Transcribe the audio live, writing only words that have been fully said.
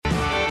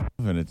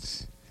And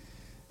it's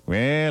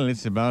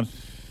about,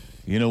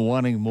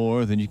 wanting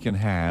more than you can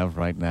have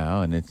right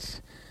now, and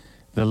it's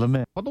the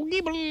lament.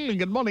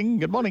 Good morning.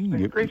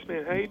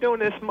 Greasman, how you doing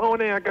this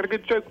morning? I got a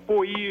good joke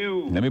for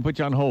you. Let me put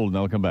you on hold, and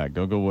I'll come back.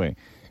 Don't go away.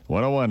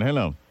 101,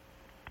 hello.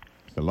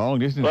 It's the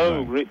long-distance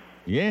line.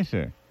 Yes,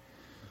 sir.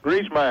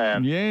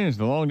 Greasman. Yes,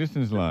 the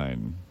long-distance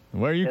line.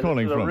 Where are you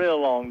calling from? This is a real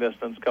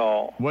long-distance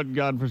call. What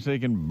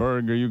godforsaken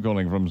burg are you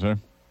calling from, sir?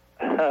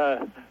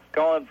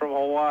 Calling from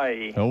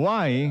Hawaii.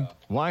 Hawaii?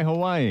 Why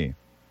Hawaii?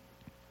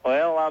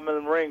 Well, I'm in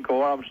the Marine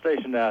Corps. I'm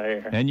stationed out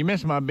here. And you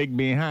miss my big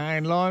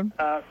behind, Lord?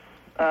 I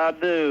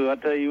do. I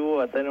tell you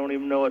what, they don't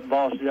even know what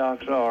boss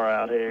jocks are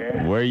out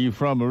here. Where are you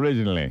from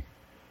originally?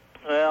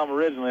 Well, I'm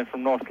originally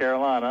from North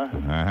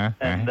Carolina.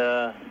 And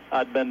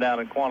I'd been down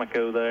in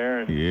Quantico there.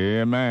 And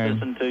yeah, man.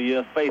 Listened to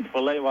you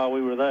faithfully while we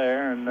were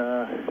there, and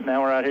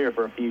now we're out here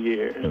for a few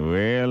years.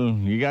 Well,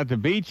 you got the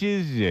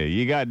beaches.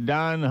 You got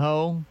Don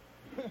Ho.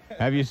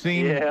 Have you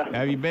seen? Yeah.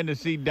 Have you been to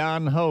see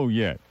Don Ho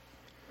yet?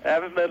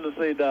 Haven't been to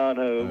see Don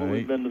Ho, but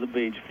we've been to the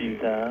beach a few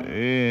times.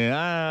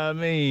 Yeah, I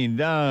mean,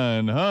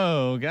 Don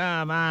Ho,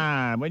 come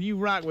on. When you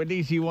rock with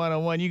DC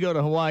 101, you go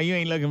to Hawaii, you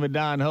ain't looking for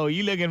Don Ho.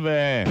 You looking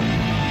for...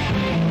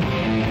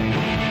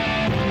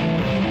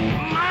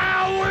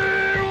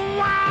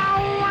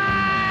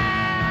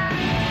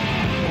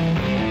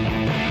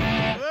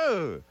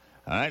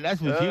 All right,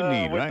 that's what you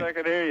need, right? I wish I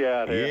could hear you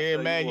out here.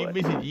 Yeah, man, you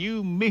miss it.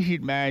 You miss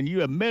it, man.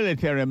 You a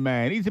military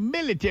man. He's a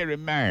military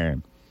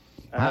man.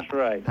 That's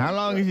right. How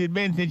long has it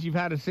been since you've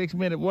had a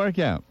 6-minute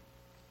workout?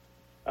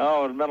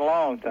 Oh, it's been a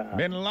long time.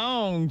 Been a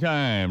long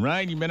time,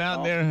 right? You've been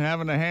out there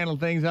having to handle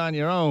things on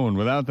your own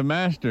without the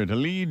master to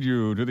lead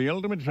you to the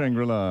ultimate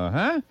Shangri-La,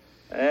 huh?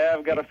 Yeah,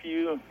 I've got a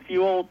few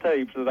old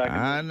tapes that I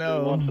can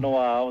do once in a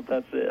while, but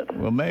that's it.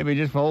 Well, maybe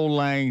just for old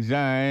lang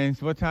syne.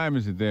 What time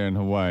is it there in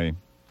Hawaii?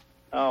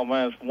 Oh,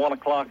 man, it's 1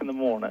 o'clock in the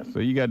morning. So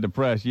you got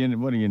depressed.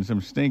 What are you, in some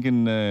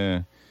stinking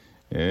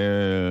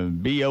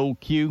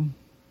BOQ?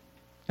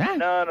 Huh?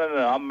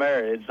 No. I'm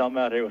married, so I'm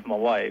out here with my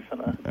wife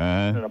in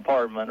an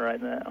apartment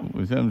right now.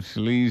 With some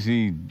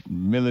sleazy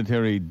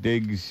military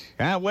digs.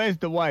 Where's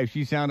the wife?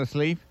 She sound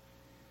asleep?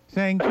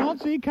 Saying,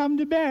 Chauncey, come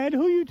to bed.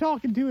 Who you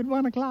talking to at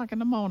 1 o'clock in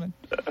the morning?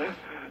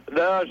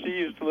 No, she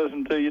used to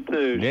listen to you,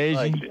 too.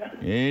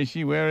 Is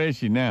she? Where is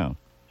she now?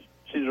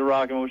 She's a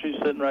rocking one. She's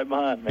sitting right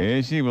behind me.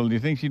 Is she? Well, do you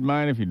think she'd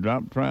mind if you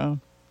dropped trial?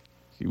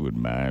 She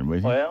wouldn't mind,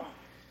 would she? Well,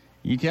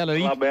 you tell her.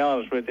 I'll be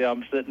honest with you.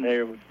 I'm sitting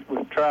here with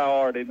trial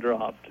already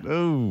dropped.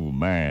 Oh,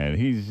 man.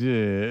 He's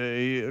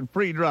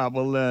pre-drop.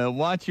 Well,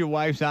 watch your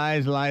wife's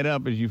eyes light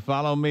up as you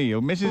follow me.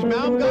 Oh, Mrs.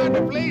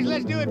 Baumgartner, please,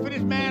 let's do it for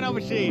this man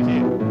overseas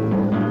here.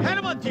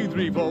 Head 1, 2,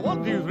 3, 4,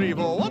 1, 2, 3,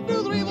 4, 1,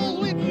 2, 3, 4,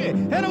 switch it.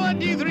 Head 1,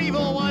 2, 3,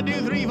 4, 1, 2,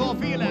 3, 4,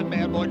 feel that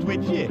bad boy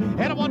switch it.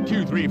 Head 1,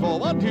 2, 3, 4,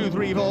 1, 2,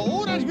 3, 4.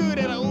 Oh, that's good,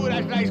 and oh,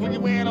 that's nice when you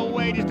went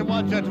away just to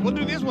one touch. We'll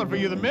do this one for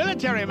you, the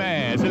military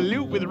man.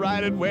 Salute with the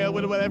right and well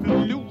with the left,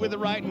 salute with the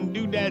right and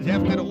do that's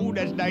left. And oh,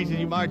 that's nice as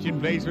you march in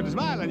place with a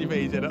smile on your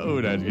face. And oh,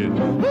 that's good.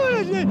 Oh,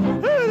 that's good.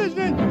 Oh, that's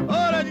good.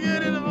 Oh, that's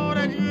good. And oh,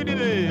 that's good.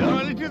 All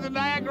right, let's do the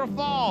Niagara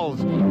Falls.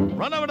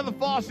 Run over to the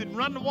faucet and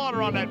run the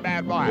water on that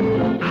bad boy.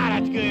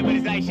 That's good, but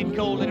it's nice and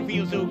cold and it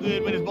feels so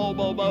good, but it's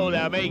bowl.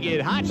 Now make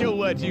it hot. Show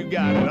what you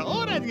got. And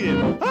oh, that's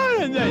good. Oh,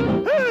 that's nice.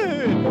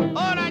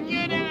 Oh, that's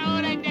good. And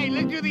oh, that's nice.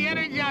 Let's do the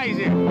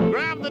Energizer.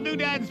 Grab the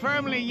doodads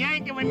firmly,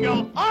 yank them, and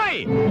go,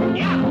 oi!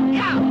 Yeah.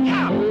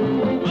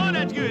 Oh,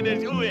 that's good.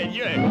 That's good.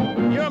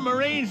 You're a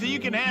Marine, so you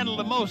can handle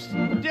the most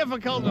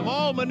difficult of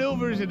all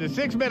maneuvers in a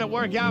 6-minute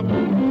workout.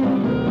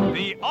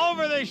 The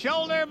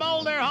over-the-shoulder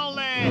boulder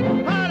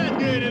holding. Oh, that's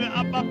good. And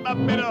up,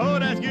 and oh,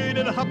 that's good.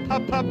 And up,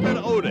 and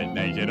oh, that's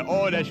nice. And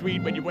oh, that's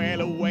sweet when you wail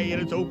away,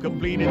 and it's so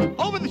complete. It's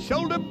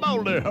over-the-shoulder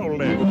boulder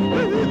holding.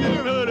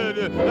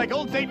 Like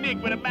old St.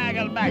 Nick with a bag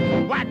on the back.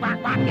 Whack,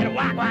 get a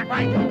whack.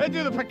 Let's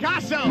do the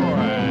Picasso.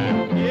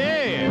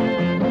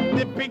 Yeah.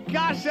 The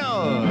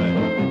Picasso.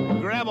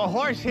 Grab a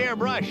horsehair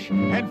brush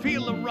and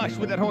feel the rush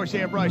with that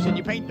horsehair brush, and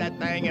you paint that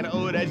thing, and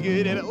oh, that's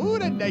good, and oh,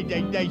 that's nice,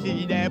 and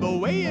you dab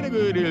away, and a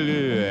good.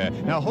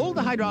 Now hold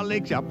the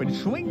hydraulics up and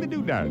swing the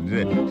doodads.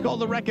 It's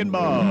called the wrecking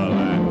ball.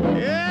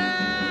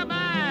 Yeah,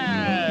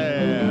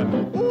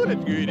 man. Oh,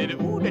 that's good, and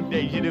oh, that's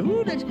nice, and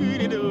oh, that's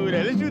good, and oh,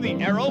 let's do the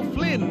arrow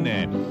Flynn.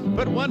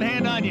 Put one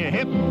hand on your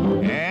hip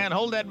and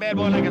hold that bad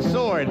boy like a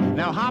sword.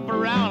 Now hop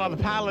around on the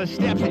pile of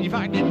steps, and you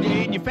find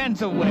your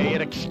fence away,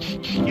 and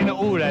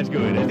oh, that's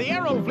good. It's the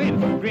arrow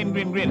Flynn.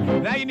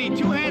 Grin. Now you need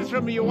 2 hands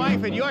from your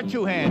wife and your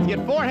 2 hands.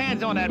 Get 4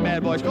 hands on that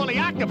bad boy. It's called the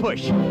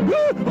octopus. Oh,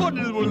 that's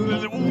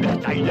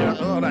nice.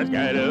 Oh, that's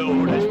good.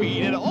 Oh, that's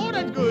sweet. And oh,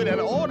 that's good. And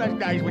oh, that's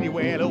nice when you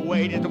wail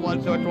away just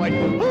once or twice.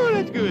 Oh,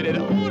 that's good. And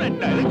oh, that's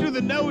nice. Let's do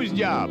the nose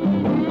job.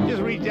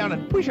 Just reach down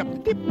and push up the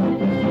tip.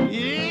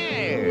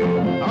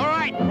 Yeah. All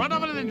right. Run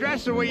over to the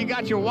dresser where you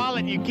got your wallet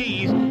and your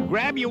keys.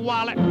 Grab your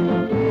wallet.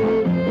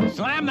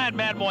 Slam that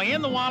bad boy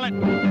in the wallet.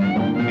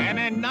 And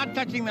then not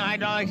touching the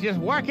hydraulics, just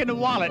working the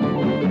wallet.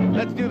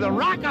 Let's do the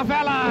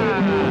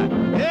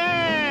Rockefeller.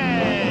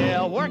 Yeah.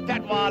 well, work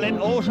that wallet,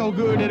 oh so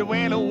good, and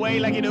well away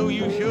like you know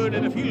you should,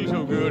 and it feels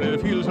so good, and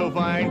it feels so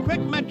fine.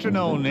 Quick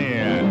metronome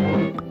here.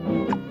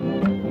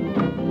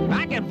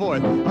 Back and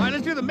forth. All right,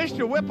 let's do the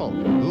Mr. Whipple.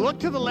 Look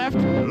to the left,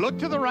 look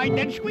to the right,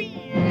 then squeeze.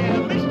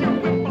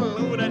 Mr.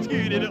 Whipple, oh, that's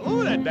good, and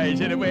oh, that's nice,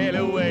 and well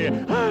away.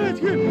 Oh, that's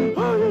good,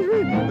 oh, that's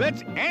good.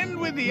 Let's end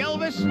with the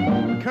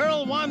Elvis.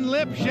 Curl one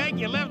lip, shake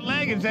your left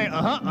leg, and say,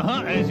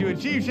 as you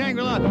achieve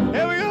Shangri-La.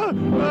 Here we go.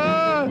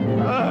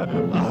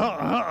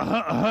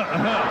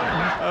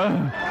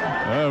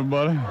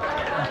 Buddy.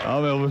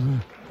 I'm Elvis.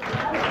 Oh,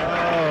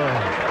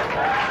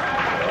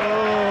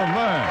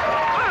 man.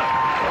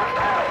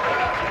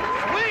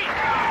 Sweet.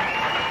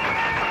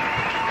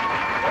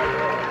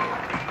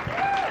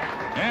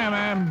 Yeah,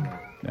 man.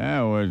 That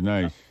was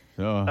nice.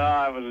 So, it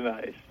was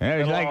nice.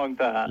 It's a long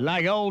time.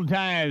 Like old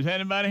times,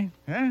 anybody?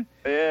 Huh?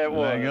 Yeah, it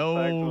was. Like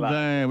old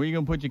times. Well, you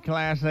going to put your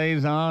Class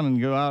A's on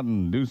and go out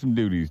and do some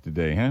duties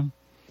today, huh?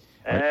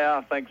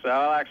 Yeah, I think so.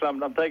 Actually,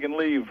 I'm taking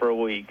leave for a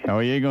week. Oh,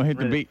 yeah, you going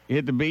to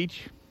hit the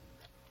beach?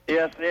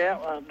 Yes, yeah,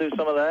 I'll do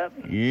some of that.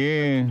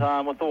 Yeah. Some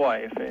time with the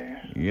wife here.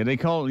 Yeah,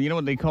 you know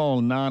what they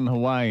call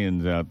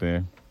non-Hawaiians out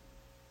there?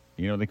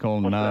 You know what they call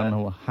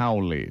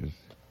non-Howleys.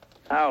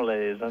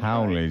 Howleys.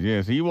 Howleys,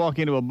 yeah. So you walk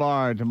into a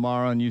bar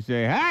tomorrow and you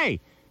say, hey,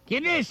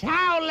 can this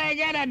Howley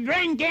get a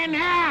drink in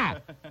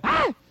here?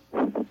 Huh?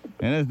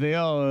 And as they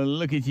all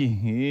look at you,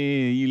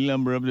 you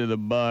lumber up to the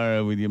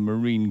bar with your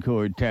Marine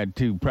Corps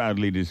tattoo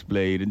proudly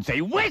displayed and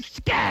say,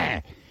 whiskey!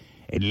 And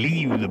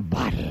leave the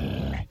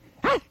bottle.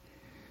 Huh?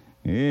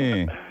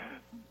 Yeah.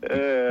 All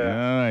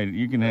right,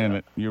 you can handle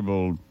it. You're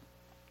bold.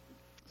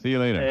 See you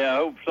later. Yeah, I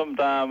hope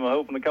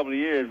in a couple of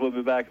years we'll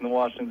be back in the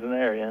Washington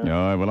area. All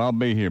right, well, I'll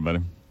be here, buddy.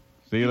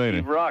 See you later.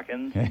 Keep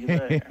rocking. See you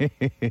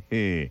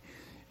there.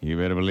 You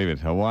better believe it.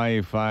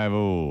 Hawaii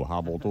 5-0.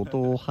 Hobble,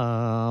 to,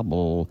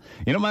 hobble.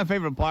 You know my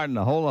favorite part in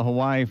the whole of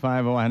Hawaii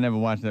 5-0? I never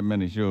watched that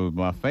many shows.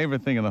 My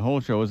favorite thing in the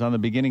whole show was on the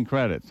beginning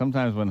credits.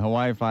 Sometimes when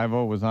Hawaii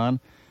 5-0 was on,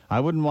 I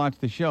wouldn't watch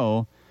the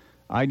show.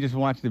 I just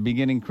watched the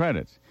beginning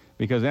credits.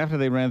 Because after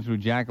they ran through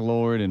Jack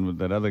Lord and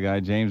that other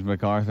guy, James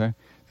MacArthur,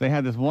 they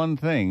had this one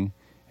thing,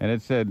 and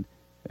it said,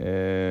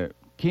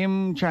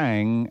 Kim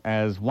Chang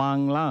as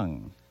Wang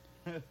Lang.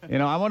 You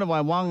know, I wonder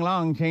why Wang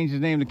Lang changed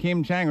his name to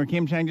Kim Chang, or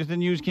Kim Chang just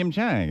didn't use Kim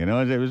Chang. You know,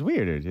 it was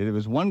weird. It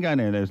was one guy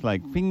there that was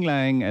like Ping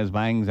Lang as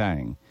Bang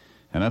Zhang.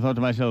 And I thought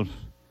to myself,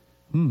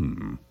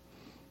 I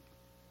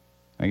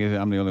guess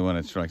I'm the only one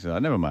that strikes it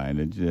out. Never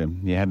mind.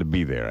 You had to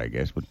be there, I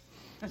guess. But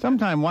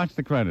sometime watch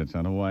the credits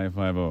on Hawaii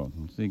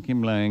 5-0. See,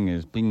 Kim Lang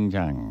is Ping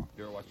Chang.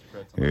 You ever watch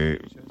the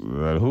credits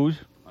on who's?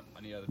 on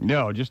any other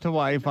No, just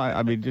Hawaii 5.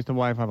 I mean, just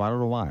Hawaii 5. I don't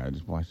know why. I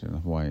just watched it in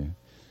Hawaii.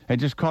 It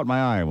just caught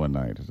my eye one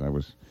night as I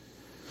was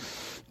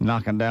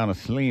knocking down a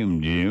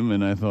Slim Jim,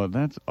 and I thought,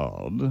 that's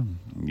odd.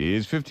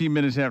 It's 15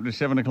 minutes after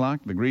 7 o'clock.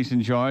 The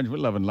Greasman Charge. We're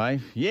loving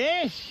life.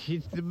 Yes,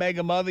 it's the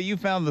Mega Mother. You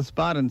found the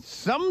spot, and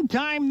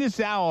sometime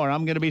this hour,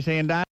 I'm going to be saying,